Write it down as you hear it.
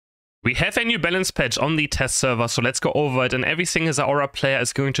We have a new balance patch on the test server, so let's go over it, and every single ZERAORA player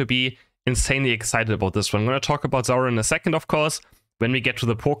is going to be insanely excited about this one. I'm going to talk about ZERAORA in a second, of course, when we get to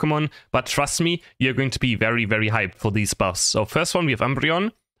the Pokemon, but trust me, you're going to be very, very hyped for these buffs. So first one, we have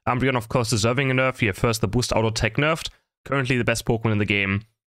Umbreon. Umbreon, of course, deserving a nerf. We have first the Boost Auto Attack nerfed, currently the best Pokemon in the game,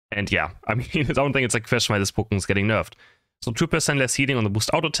 and yeah, I mean, I don't think it's a question why this Pokemon is getting nerfed. So 2% less healing on the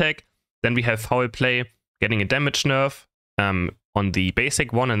Boost Auto Attack, then we have Foul Play getting a damage nerf, on the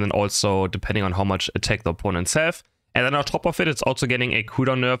basic one, and then also depending on how much attack the opponents have. And then on top of it, it's also getting a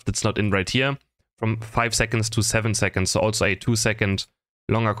cooldown nerf that's not in right here, from 5 seconds to 7 seconds, so also a 2-second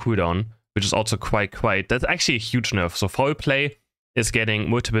longer cooldown, which is also quite, that's actually a huge nerf. So Foul Play is getting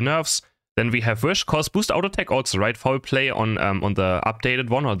multiple nerfs. Then we have Wish, cause Boost Auto Attack also, right? Foul Play on the updated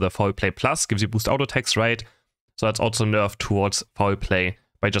one, or the Foul Play Plus, gives you Boost Auto Attacks, right? So that's also nerfed towards Foul Play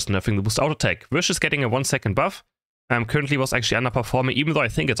by just nerfing the Boost Auto Attack. Wish is getting a 1-second buff. Currently was actually underperforming, even though I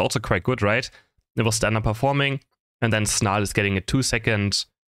think it's also quite good, right? It was underperforming. And then Snarl is getting a 2-second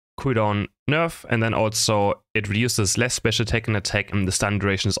cooldown nerf. And then also it reduces less special attack and attack, and the stun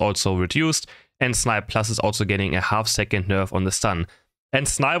duration is also reduced. And Snarl Plus is also getting a 0.5 second nerf on the stun. And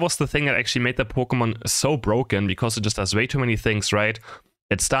Snarl was the thing that actually made the Pokemon so broken, because it just does way too many things, right?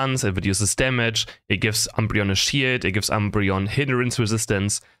 It stuns, it reduces damage, it gives Umbreon a shield, it gives Umbreon hindrance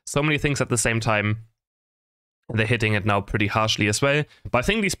resistance, so many things at the same time. They're hitting it now pretty harshly as well. But I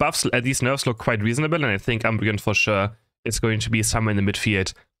think these buffs, these nerfs look quite reasonable, and I think Umbreon for sure is going to be somewhere in the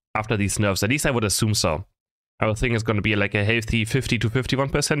midfield after these nerfs. At least I would assume so. I would think it's going to be like a healthy 50 to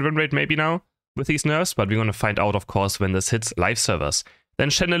 51% win rate maybe now with these nerfs, but we're going to find out, of course, when this hits live servers. Then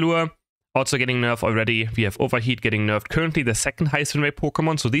Chandelure also getting nerfed already. We have Overheat getting nerfed. Currently the second highest win rate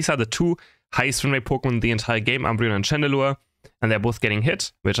Pokemon. So these are the two highest win rate Pokemon in the entire game, Umbreon and Chandelure, and they're both getting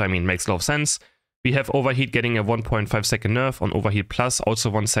hit, which I mean makes a lot of sense. We have Overheat getting a 1.5 second nerf on Overheat Plus, also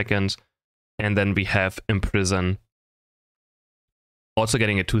 1 second. And then we have Imprison also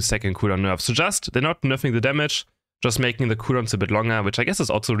getting a 2-second cooldown nerf. So they're not nerfing the damage, just making the cooldowns a bit longer, which I guess is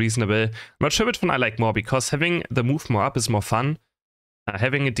also reasonable. I'm not sure which one I like more, because having the move more up is more fun.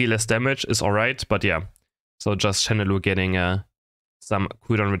 Having it deal less damage is alright, but yeah. So just Chandelure getting some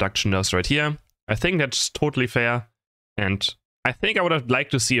cooldown reduction nerfs right here. I think that's totally fair, and I think I would have liked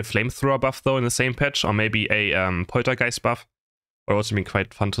to see a Flamethrower buff though in the same patch, or maybe a Poltergeist buff. Would also be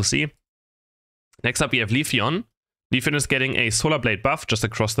quite fun to see. Next up we have Leafeon. Leafeon is getting a Solar Blade buff just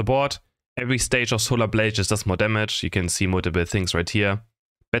across the board. Every stage of Solar Blade just does more damage. You can see multiple things right here.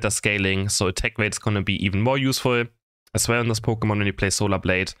 Better scaling, so attack rate's gonna be even more useful as well in this Pokemon when you play Solar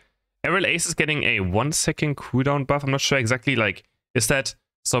Blade. Aerial Ace is getting a 1-second cooldown buff. I'm not sure exactly, like, is that...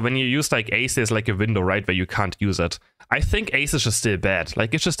 So when you use like Ace, there's like a window, right, where you can't use it. I think Ace is just still bad.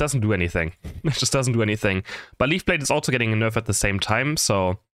 Like, it just doesn't do anything. It just doesn't do anything. But Leaf Blade is also getting a nerf at the same time,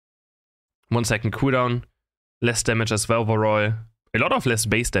 so 1-second cooldown, less damage as well overall. A lot of less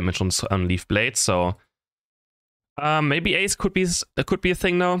base damage on Leaf Blade, so maybe Ace could be a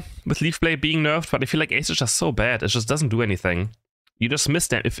thing now with Leaf Blade being nerfed. But I feel like Ace is just so bad. It just doesn't do anything. You just miss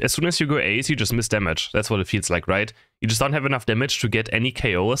damage. As soon as you go Ace, you just miss damage. That's what it feels like, right? You just don't have enough damage to get any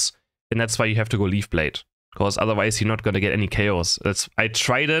KOs, and that's why you have to go Leaf Blade. Because otherwise you're not going to get any KOs. I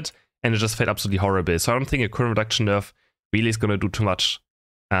tried it, and it just felt absolutely horrible. So I don't think a current reduction nerf really is going to do too much.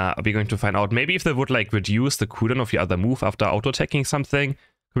 We're going to find out. Maybe if they would like reduce the cooldown of your other move after auto-attacking something,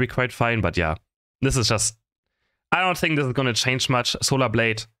 could be quite fine. But yeah, this is just... I don't think this is going to change much. Solar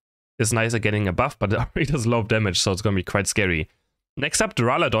Blade is nice at getting a buff, but it already does a lot of damage, so it's going to be quite scary. Next up,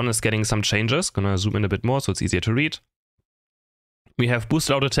 Duraludon is getting some changes. Gonna zoom in a bit more so it's easier to read. We have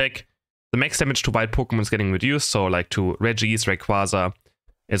Boosted Auto Attack. The max damage to wild Pokemon is getting reduced, so like to Regis, Rayquaza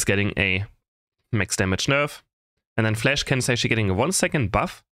is getting a max damage nerf. And then Flash Can is actually getting a 1-second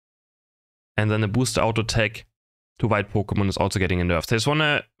buff. And then the Boosted Auto Attack to wild Pokemon is also getting a nerf. So I just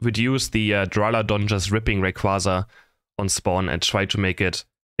wanna reduce the Duraludon just ripping Rayquaza on spawn and try to make it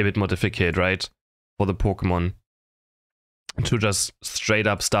a bit more difficult, right? For the Pokemon to just straight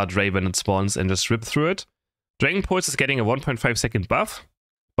up start Ray when it spawns and just rip through it. Dragon Pulse is getting a 1.5 second buff,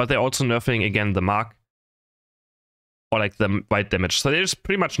 but they're also nerfing again the mark, or like the wild damage. So they're just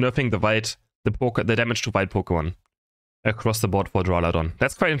pretty much nerfing the damage to wild Pokemon across the board for Duraludon.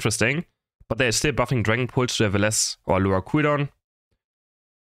 That's quite interesting, but they're still buffing Dragon Pulse to have a less or lower cooldown.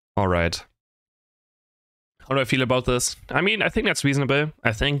 Alright. How do I feel about this? I mean, I think that's reasonable.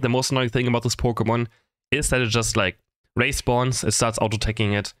 I think the most annoying thing about this Pokemon is that it just like Ray spawns, it starts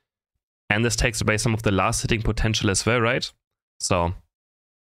auto-attacking it, and this takes away some of the last hitting potential as well, right? So,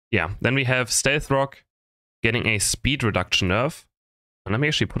 yeah. Then we have Stealth Rock getting a speed reduction nerf. And let me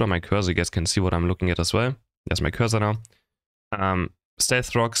actually put on my cursor, you guys can see what I'm looking at as well. There's my cursor now.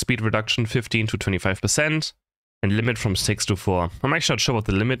 Stealth Rock, speed reduction 15 to 25%, and limit from 6 to 4. I'm actually not sure what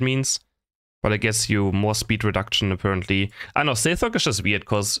the limit means, but it gets you more speed reduction apparently. I know, Stealth Rock is just weird,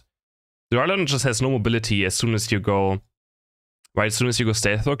 because ZERAORA just has no mobility as soon as you go... Right, as soon as you go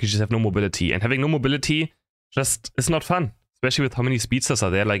Stealth Rock, you just have no mobility. And having no mobility just is not fun, especially with how many speedsters are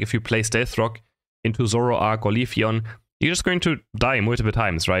there. Like, if you play Stealth Rock into Zoro Arc or Leafeon, you're just going to die multiple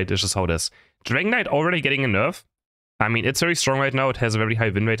times, right? It's just how it is. Dragon Knight already getting a nerf. I mean, it's very strong right now. It has a very high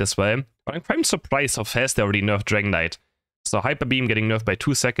win rate as well. But I'm quite surprised how fast they already nerfed Dragon Knight. So Hyper Beam getting nerfed by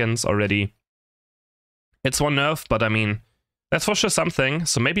 2 seconds already. It's one nerf, but I mean, that's for sure something.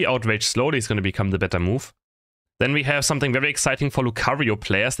 So maybe Outrage slowly is going to become the better move. Then we have something very exciting for Lucario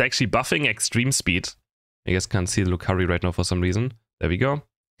players. They're actually buffing Extreme Speed. I guess can't see the Lucario right now for some reason. There we go.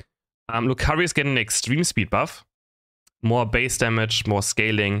 Lucario is getting an Extreme Speed buff. More base damage, more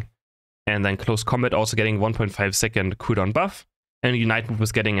scaling. And then Close Combat also getting 1.5 second cooldown buff. And Unite move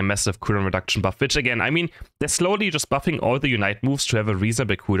is getting a massive cooldown reduction buff, which again, I mean, they're slowly just buffing all the Unite moves to have a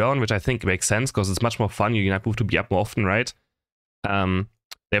reasonable cooldown, which I think makes sense, because it's much more fun, your Unite move to be up more often, right?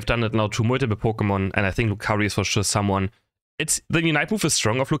 They've done it now to multiple Pokemon, and I think Lucario is for sure someone... The Unite move is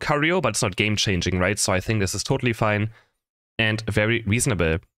strong of Lucario, but it's not game-changing, right? So I think this is totally fine and very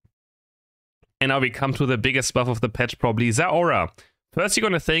reasonable. And now we come to the biggest buff of the patch, probably ZERAORA. First, you're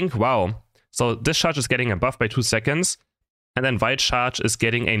going to think, wow, so Discharge is getting a buff by 2 seconds, and then Wild Charge is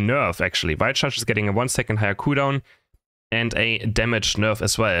getting a nerf, actually. Wild Charge is getting a 1 second higher cooldown, and a damage nerf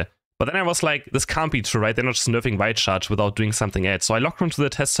as well. But then I was like, this can't be true, right? They're not just nerfing Wild Charge without doing something else. So I logged onto the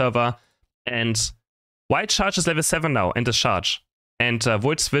test server, and Wild Charge is level 7 now, and Discharge. And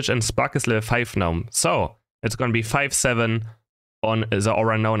Volt Switch and Spark is level 5 now. So it's going to be 5-7 on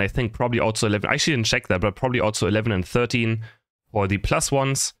ZERAORA now, and I think probably also 11. I actually didn't check that, but probably also 11 and 13 for the plus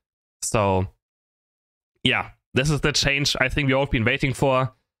ones. So yeah, this is the change I think we've all been waiting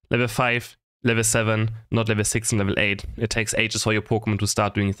for. Level 5, level 7, not level 6 and level 8. It takes ages for your Pokemon to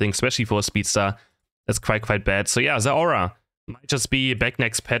start doing things, especially for a Speedster. That's quite bad. So yeah, ZERAORA might just be back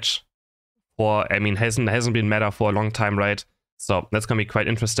next patch. I mean, hasn't been meta for a long time, right? So that's gonna be quite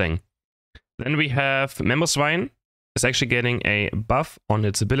interesting. Then we have Mamoswine is actually getting a buff on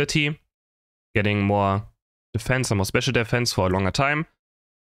its ability, getting more defense and more special defense for a longer time.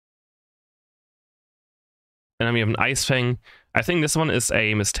 And then we have an Ice Fang. I think this one is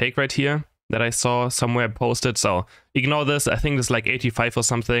a mistake right here that I saw somewhere posted, so ignore this. I think this is like 85 or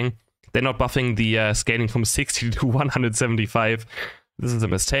something. They're not buffing the scaling from 60 to 175. This is a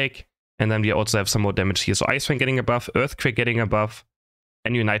mistake. And then we also have some more damage here. So Ice Fang getting a buff, Earthquake getting a buff,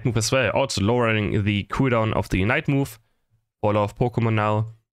 and Unite move as well. Also lowering the cooldown of the Unite move for a lot of Pokemon now.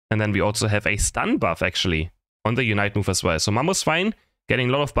 And then we also have a stun buff actually on the Unite move as well. So Mamoswine getting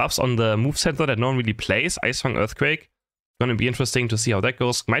a lot of buffs on the move center that no one really plays. Ice Fang, Earthquake. Gonna be interesting to see how that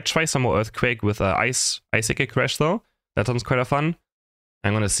goes. Might try some more Earthquake with Icicle Crash though. That sounds quite fun.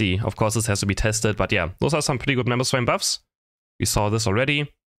 I'm gonna see. Of course, this has to be tested, but yeah, those are some pretty good Mamoswine buffs. We saw this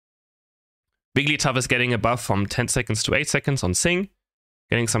already. Wigglytuff is getting a buff from 10 seconds to 8 seconds on Sing.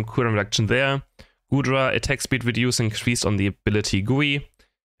 Getting some cooldown reduction there. Goodra, attack speed reduced, increased on the ability GUI.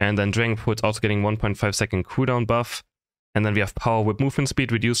 And then Dragonpool's also getting 1.5 second cooldown buff. And then we have Power Whip movement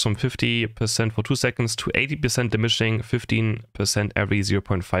speed reduced from 50% for 2 seconds to 80%, diminishing 15% every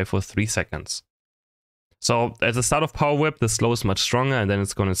 0.5 for 3 seconds. So at the start of Power Whip, the slow is much stronger, and then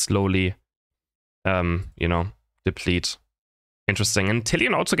it's going to slowly, you know, deplete. Interesting. And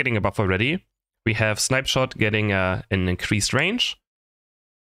Tillion also getting a buff already. We have Snipe Shot getting an increased range.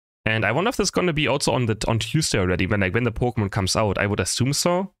 And I wonder if this is going to be also on Tuesday already, when the Pokemon comes out. I would assume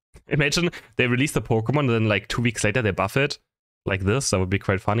so. Imagine they release the Pokemon and then like 2 weeks later they buff it like this. That would be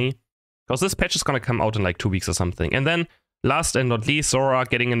quite funny. Because this patch is going to come out in like 2 weeks or something. And then last and not least, Zora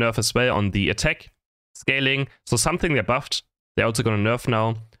getting a nerf as well on the attack scaling. So something they buffed, they're also going to nerf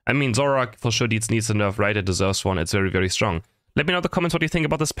now. I mean, Zora for sure needs a nerf, right? It deserves one. It's very strong. Let me know in the comments what you think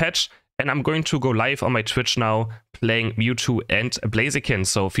about this patch. And I'm going to go live on my Twitch now playing Mewtwo and Blaziken.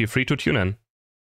 So feel free to tune in.